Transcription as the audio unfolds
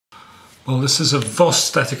Well, this is a voss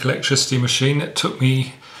static electricity machine. It took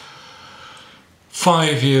me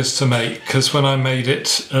 5 years to make because when I made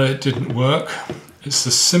it, it didn't work. It's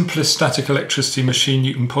the simplest static electricity machine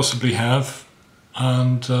you can possibly have,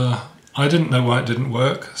 and I didn't know why it didn't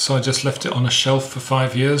work, so I just left it on a shelf for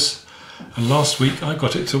 5 years, and last week I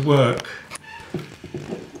got it to work.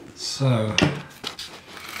 So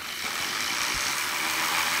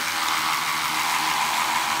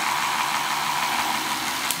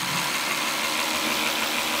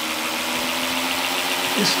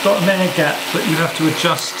it's got an air gap that you have to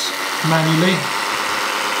adjust manually,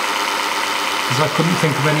 because I couldn't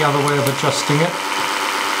think of any other way of adjusting it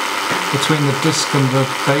between the disc and the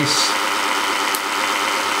base.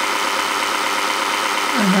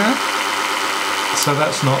 So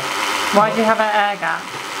that's not... Why do you have an air gap?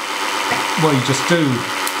 Well, you just do.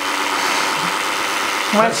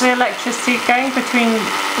 Where's the electricity going between?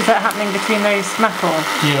 Is that happening between those metal?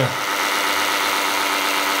 Yeah.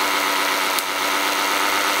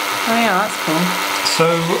 Oh yeah, that's cool.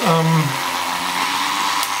 So,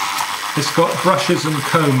 it's got brushes and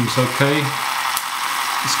combs, okay?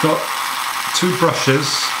 It's got 2 brushes,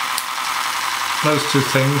 those 2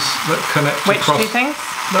 things that connect across... Which 2 things?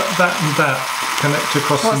 That and that connect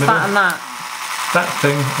across the middle. What's that and that? That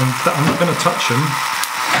thing and that, I'm not going to touch them.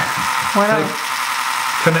 Why not? They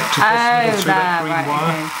connect across the middle through that green wire.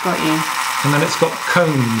 Okay, got you. And then it's got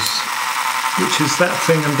combs, which is that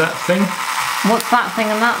thing and that thing. What's that thing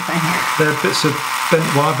and that thing? They're bits of bent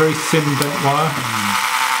wire, very thin bent wire.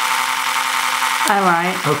 Oh,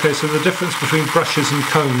 right. Okay, so the difference between brushes and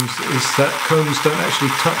combs is that combs don't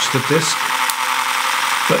actually touch the disc,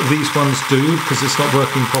 but these ones do because it's not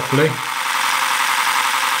working properly.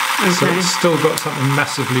 Okay. So it's still got something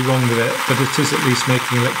massively wrong with it, but it is at least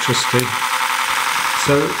making electricity.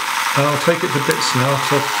 So I'll take it to bits now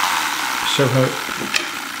to show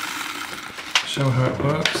how it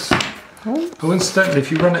works. Oh, incidentally,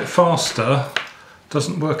 if you run it faster, it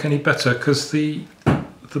doesn't work any better because the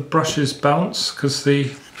brushes bounce because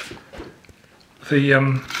the What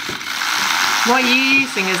are you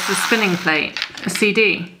using as the spinning plate? A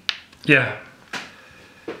CD? Yeah.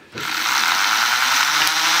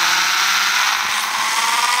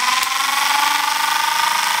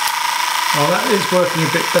 Well, that is working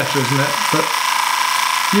a bit better, isn't it? But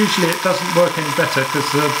usually it doesn't work any better because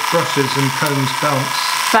the brushes and combs bounce.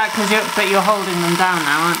 Is that because you're holding them down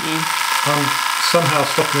now, aren't you? I'm somehow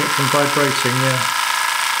stopping it from vibrating, yeah.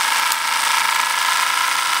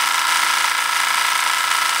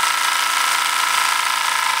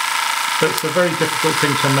 But it's a very difficult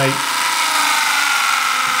thing to make.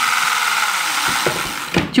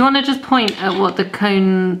 Do you want to just point at what are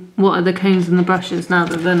the cones and the brushes now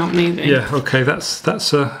that they're not moving? Yeah, okay, that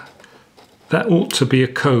ought to be a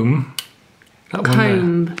comb. That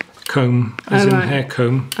one there. Comb, as in hair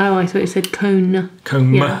comb. Oh, I thought you said cone.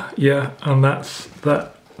 Comb, yeah, and that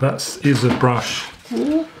is a brush.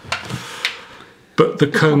 But the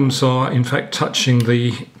combs are in fact touching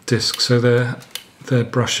the disc, so they're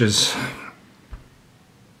brushes.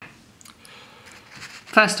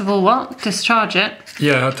 First of all, what? Discharge it?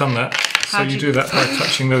 Yeah, I've done that. So you do that by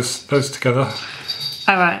touching those together.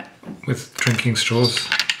 Oh, right. With drinking straws.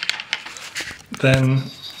 Then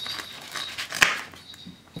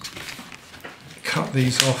cut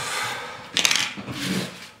these off,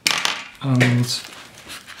 and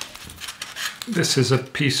this is a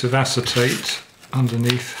piece of acetate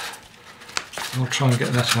underneath. I'll try and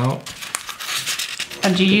get that out.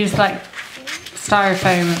 And you use like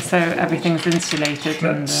styrofoam so everything's insulated?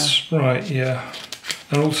 That's right, yeah.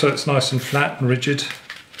 And also it's nice and flat and rigid.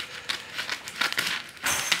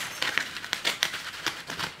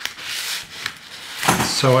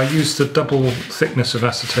 So I used a double thickness of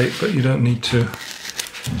acetate, but you don't need to.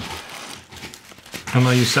 And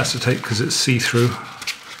I used acetate because it's see-through,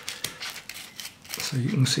 so you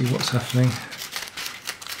can see what's happening.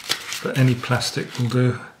 But any plastic will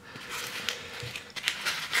do.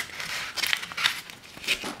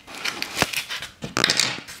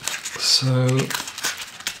 So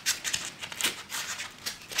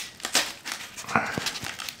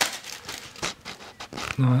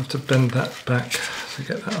now I have to bend that back to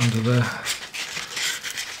get that under there.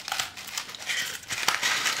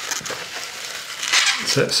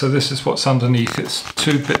 So this is what's underneath. It's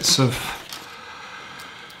 2 bits of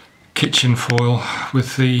kitchen foil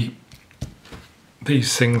with these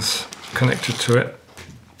things connected to it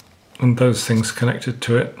and those things connected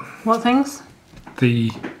to it. What things?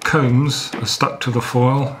 The combs are stuck to the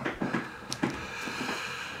foil,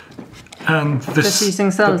 and this just using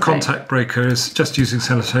sellotape. The contact breaker is just using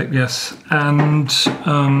sellotape, yes, and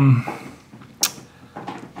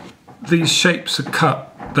these shapes are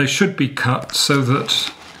cut, they should be cut so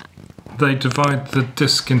that they divide the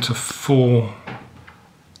disc into 4.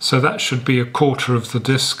 So that should be a quarter of the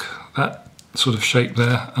disc, that sort of shape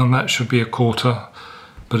there, and that should be a quarter,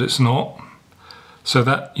 but it's not. So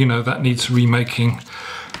that, you know, that needs remaking.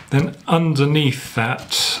 Then underneath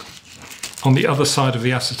that, on the other side of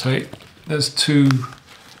the acetate, there's 2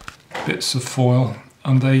 bits of foil,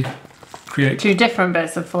 and they create 2 different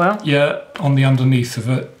bits of foil? Yeah, on the underneath of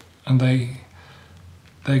it, and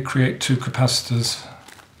they create 2 capacitors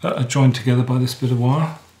that are joined together by this bit of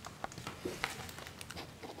wire.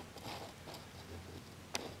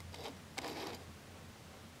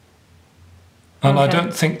 And I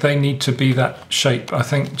don't think they need to be that shape. I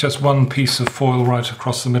think just one piece of foil right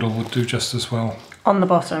across the middle would do just as well. On the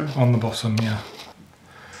bottom? On the bottom, yeah.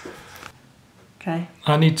 Okay.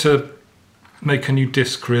 I need to make a new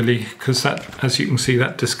disc really, because that, as you can see,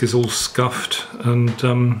 that disc is all scuffed, and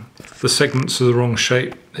the segments are the wrong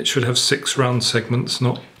shape. It should have 6 round segments,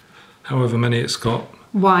 not however many it's got.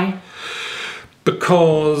 Why?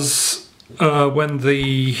 Because when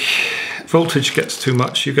the voltage gets too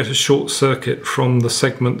much, you get a short circuit from the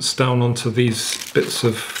segments down onto these bits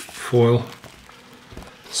of foil.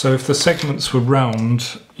 So if the segments were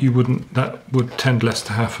round, you wouldn't. That would tend less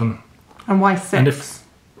to happen. And why 6 and if,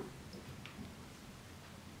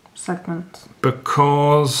 segments?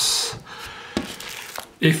 Because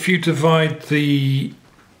if you divide the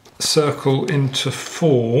circle into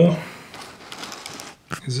 4,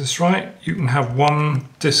 is this right? You can have 1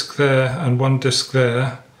 disc there and 1 disc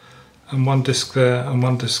there, and 1 disc there and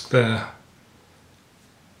 1 disc there.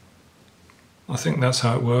 I think that's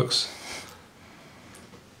how it works.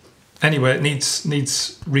 Anyway, it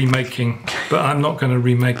needs remaking, but I'm not going to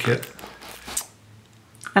remake it.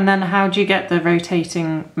 And then how do you get the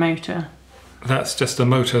rotating motor? That's just a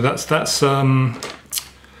motor. That's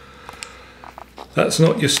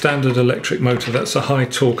not your standard electric motor. That's a high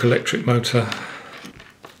torque electric motor,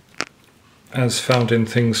 as found in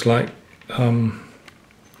things like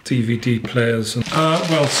DVD players. And,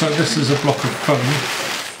 well, so this is a block of foam,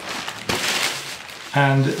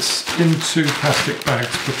 and it's in 2 plastic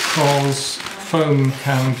bags because foam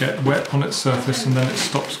can get wet on its surface and then it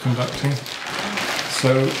stops conducting.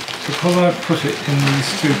 So because I've put it in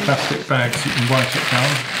these 2 plastic bags, you can wipe it down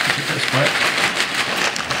if it gets wet.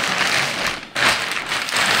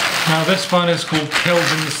 Now this one is called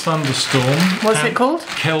Kelvin's Thunderstorm. What's it called?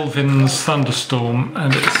 Kelvin's Thunderstorm,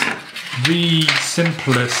 and it's the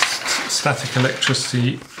simplest static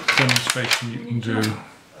electricity demonstration you can do.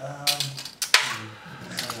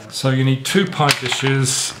 So you need 2 pie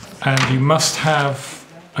dishes, and you must have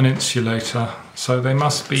an insulator. So they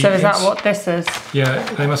must be... So is that what this is? Yeah,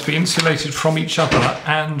 they must be insulated from each other,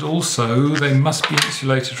 and also they must be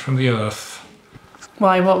insulated from the earth.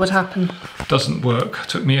 Why? What would happen? Doesn't work. It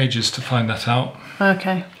took me ages to find that out.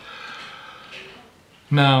 Okay.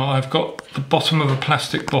 Now I've got the bottom of a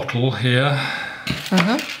plastic bottle here.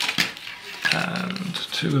 And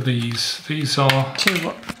 2 of these. These are 2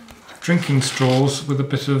 what? Drinking straws with a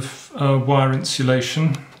bit of wire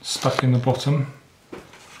insulation stuck in the bottom.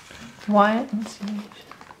 Wire insulation?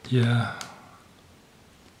 Yeah.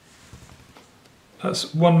 That's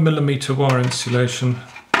 1mm wire insulation,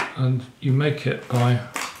 and you make it by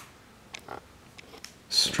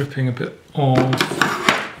stripping a bit of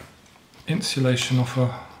insulation off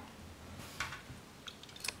a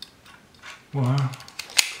wire.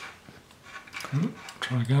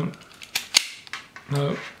 Try again.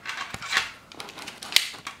 No.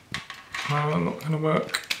 No, not going to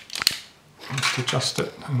work. I have to adjust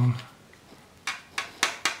it. Hang on.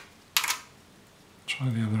 Try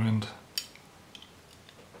the other end.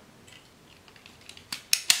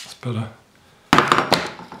 That's better.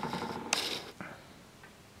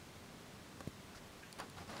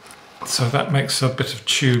 So that makes a bit of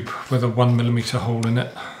tube with a 1mm hole in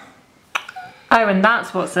it. Oh, and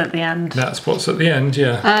that's what's at the end? That's what's at the end,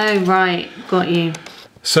 yeah. Oh, right. Got you.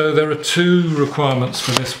 So there are 2 requirements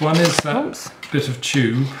for this. One is that bit of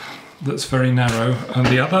tube that's very narrow, and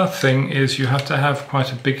the other thing is you have to have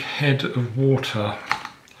quite a big head of water.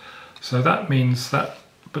 So that means that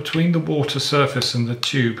between the water surface and the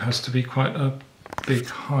tube has to be quite a big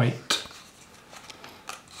height.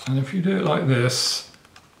 And if you do it like this...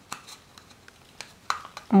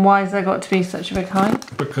 Why has there got to be such a big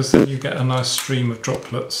height? Because then you get a nice stream of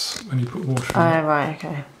droplets when you put water in. Oh, right,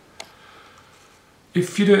 okay.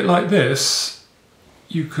 If you do it like this,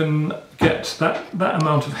 you can get that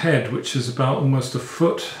amount of head, which is about almost a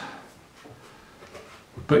foot.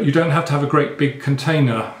 But you don't have to have a great big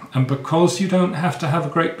container. And because you don't have to have a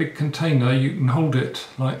great big container, you can hold it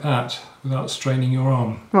like that without straining your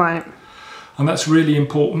arm. Right. And that's really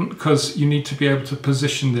important because you need to be able to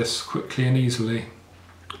position this quickly and easily.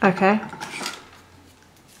 Okay.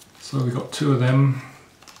 So we've got 2 of them.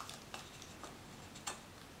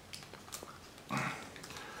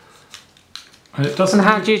 And it doesn't. And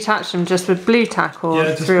how do you attach them? Just with blue tack or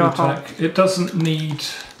just through blue a hole? tack. It doesn't need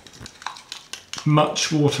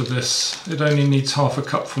much water, this. It only needs half a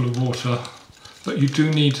cupful of water. But you do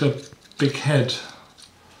need a big head,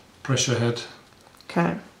 pressure head.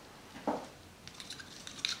 Okay.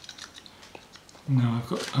 Now I've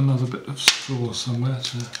got another bit of straw somewhere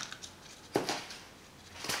to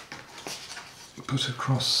put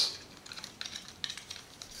across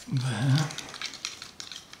there.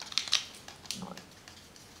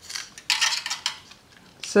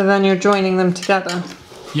 So then you're joining them together?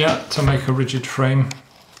 Yeah, to make a rigid frame.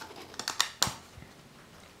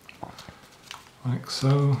 Like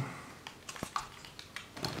so.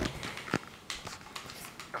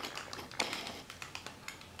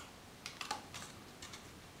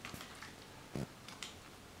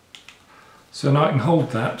 So now I can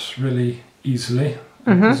hold that really easily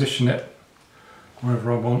and position it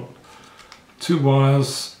wherever I want. 2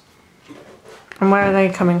 wires. And where are they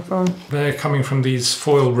coming from? They're coming from these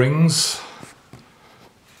foil rings.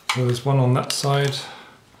 So there's one on that side.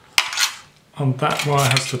 And that wire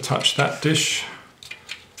has to touch that dish.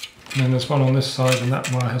 And then there's one on this side and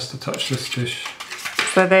that wire has to touch this dish.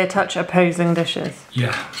 So they touch opposing dishes?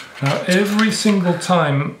 Yeah. Now every single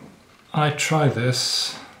time I try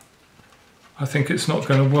this, I think it's not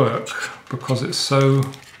going to work because it's so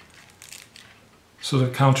sort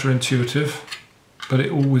of counterintuitive, but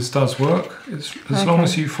it always does work. As long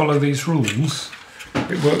as you follow these rules,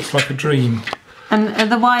 it works like a dream.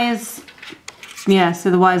 And the wires, yeah,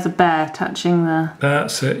 so the wires are bare touching the...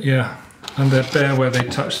 That's it, yeah. And they're bare where they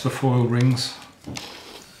touch the foil rings.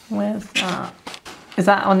 Where's that? Is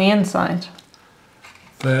that on the inside?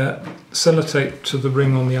 They're sellotaped to the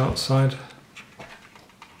ring on the outside.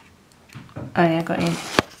 Oh yeah, got you.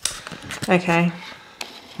 Okay.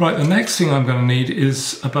 Right, the next thing I'm going to need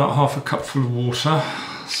is about half a cupful of water.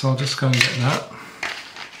 So I'll just go and get that.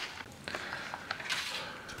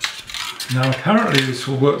 Now apparently this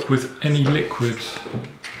will work with any liquid.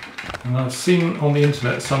 And I've seen on the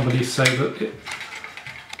internet somebody say that it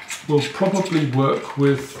will probably work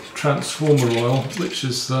with transformer oil, which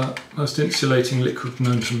is the most insulating liquid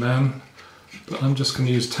known to man. But I'm just going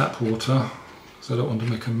to use tap water because I don't want to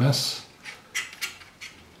make a mess.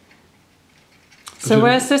 So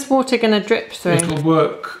where's this water going to drip through? It'll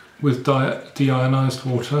work with deionized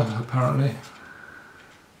water, apparently.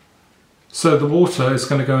 So the water is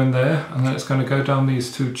going to go in there, and then it's going to go down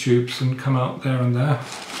these 2 tubes and come out there and there.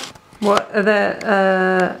 What are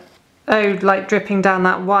the... oh, like dripping down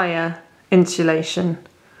that wire insulation?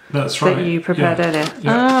 That's right. That you prepared earlier?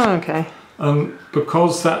 Yeah. Oh, okay.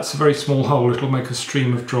 Because that's a very small hole, it'll make a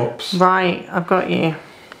stream of drops. Right, I've got you.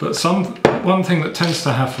 But one thing that tends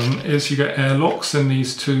to happen is you get airlocks in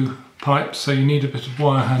these 2 pipes, so you need a bit of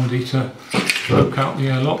wire handy to poke out the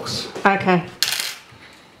airlocks. Okay.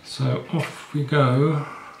 So off we go.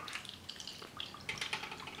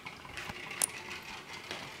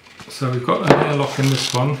 So we've got an airlock in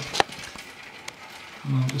this one.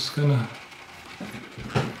 And I'm just going to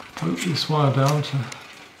poke this wire down to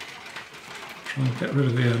try and get rid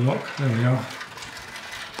of the airlock. There we are.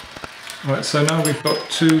 Right, so now we've got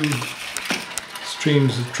 2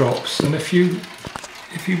 streams of drops, and if you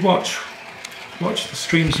watch the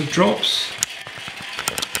streams of drops,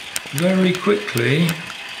 very quickly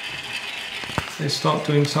they start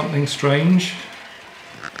doing something strange.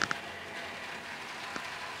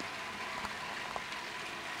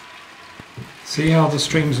 See how the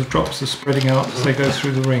streams of drops are spreading out as they go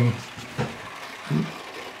through the ring. And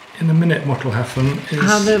in a minute what will happen is...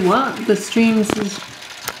 How the what? The streams is...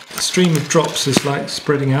 The stream of drops is like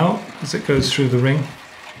spreading out as it goes through the ring.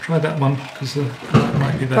 Try that one because the light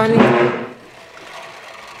might be there.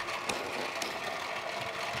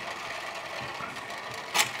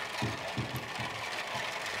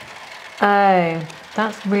 Oh,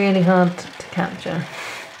 that's really hard to capture.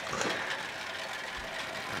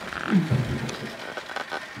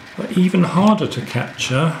 But even harder to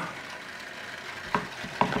capture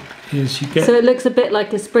is you get... So it looks a bit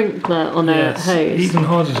like a sprinkler on a hose. Even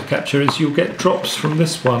harder to capture is you'll get drops from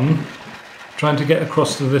this one trying to get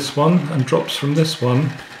across to this one, and drops from this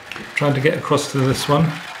one trying to get across to this one.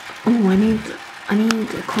 Oh, I need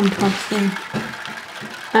a contrast thing.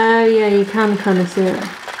 Oh yeah, you can kind of see it.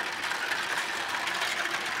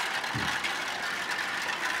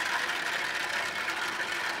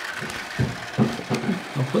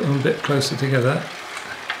 I'll put them a bit closer together.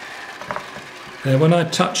 When I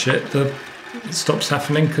touch it, it stops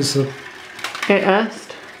happening because it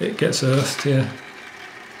gets earthed, yeah.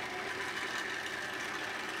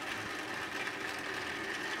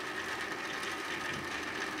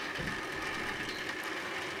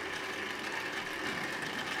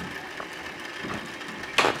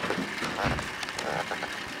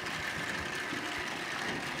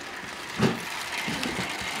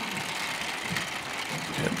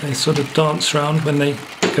 They sort of dance round when they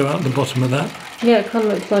go out the bottom of that. Yeah, it kind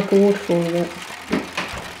of looks like a waterfall a bit.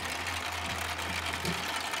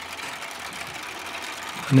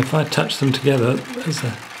 And if I touch them together,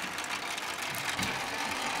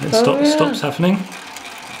 stops happening,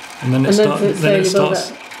 and then it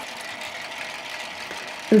starts.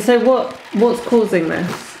 And so what's causing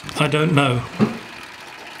this? I don't know.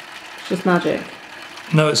 It's just magic.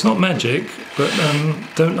 No, it's not magic, but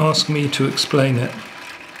don't ask me to explain it.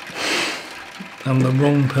 I'm the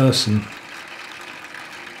wrong person.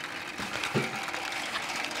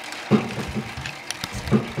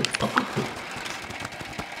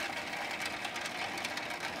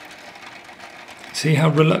 See how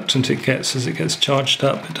reluctant it gets as it gets charged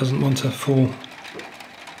up? It doesn't want to fall.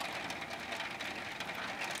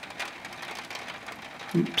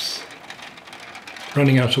 Oops.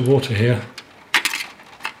 Running out of water here.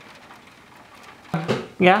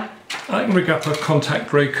 Yeah? I can rig up a contact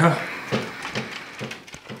breaker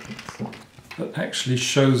that actually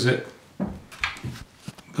shows it,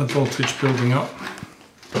 the voltage building up.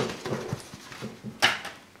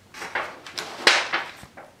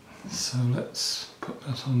 So let's put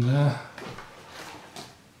that on there.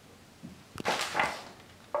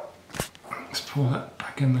 Let's pour that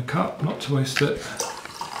back in the cup, not to waste it.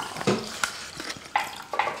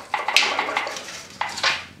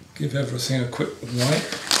 Give everything a quick wipe.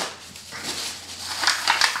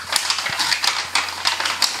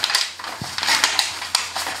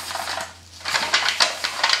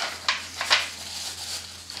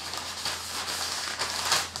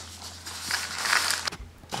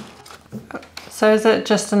 So is it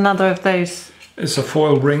just another of those? It's a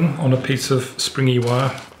foil ring on a piece of springy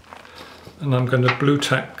wire, and I'm going to blue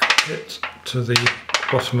tack it to the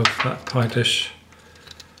bottom of that pie dish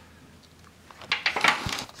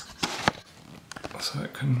so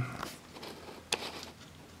it can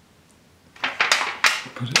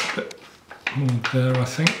put it a bit more there, I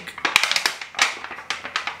think.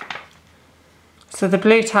 So the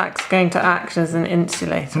blue tack's going to act as an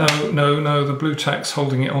insulator? No, the blue tack's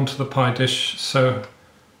holding it onto the pie dish, so...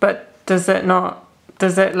 But does it let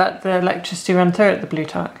the electricity run through it, the blue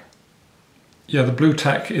tack? Yeah, the blue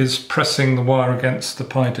tack is pressing the wire against the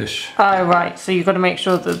pie dish. Oh, right, so you've got to make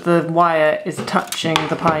sure that the wire is touching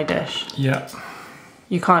the pie dish. Yeah.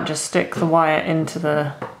 You can't just stick the wire into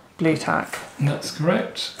the blue tack. That's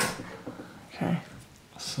correct. Okay.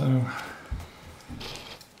 So...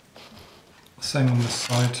 same on this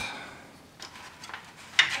side.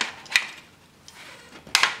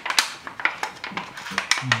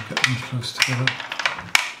 Get them close together.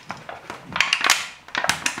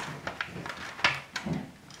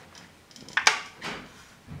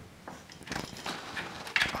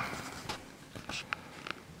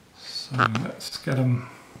 So let's get them.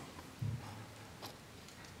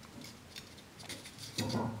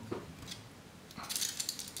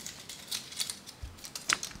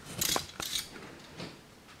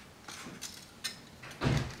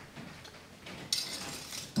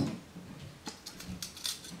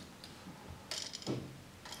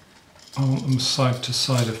 I want them side to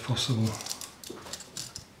side if possible.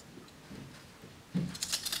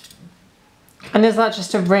 And is that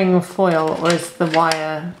just a ring of foil, or is the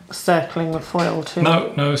wire circling the foil too?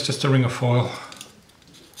 No, it's just a ring of foil.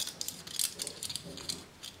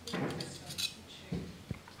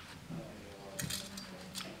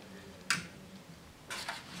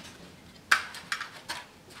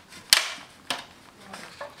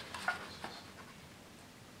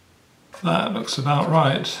 That looks about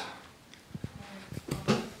right.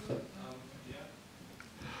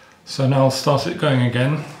 So now I'll start it going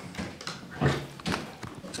again,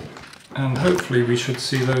 and hopefully we should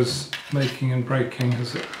see those making and breaking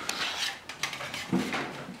as the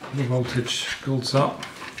voltage builds up.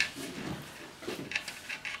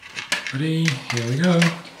 Ready? Here we go.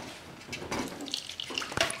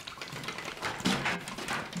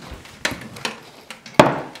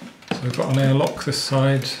 So we've got an airlock this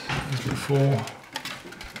side as before.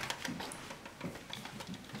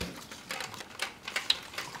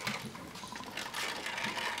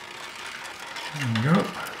 There we go.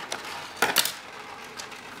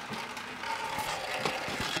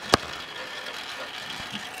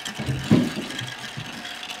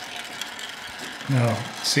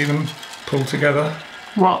 See them pull together?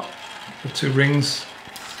 What? The two rings.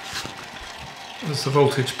 As the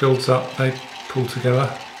voltage builds up, they pull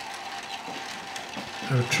together.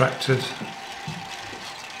 They're attracted.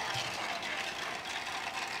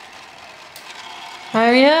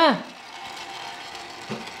 Oh yeah.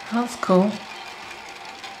 That's cool.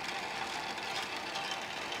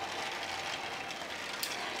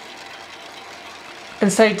 And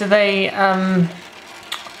so do they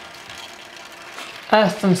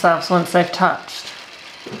earth themselves once they've touched?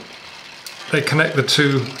 They connect the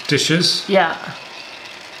two dishes. Yeah.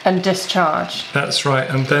 And discharge. That's right.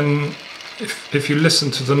 And then if you listen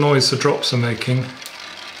to the noise the drops are making,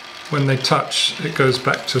 when they touch, it goes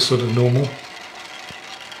back to sort of normal.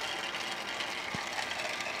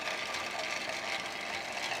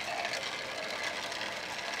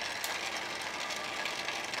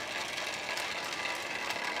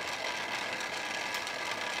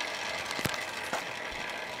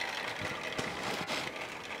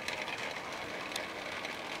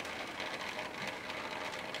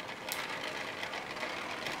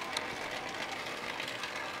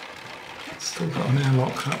 Still got an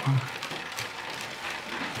airlock, that one.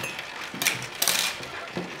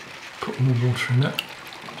 Put more water in it.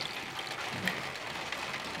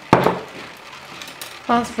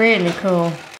 That's really cool.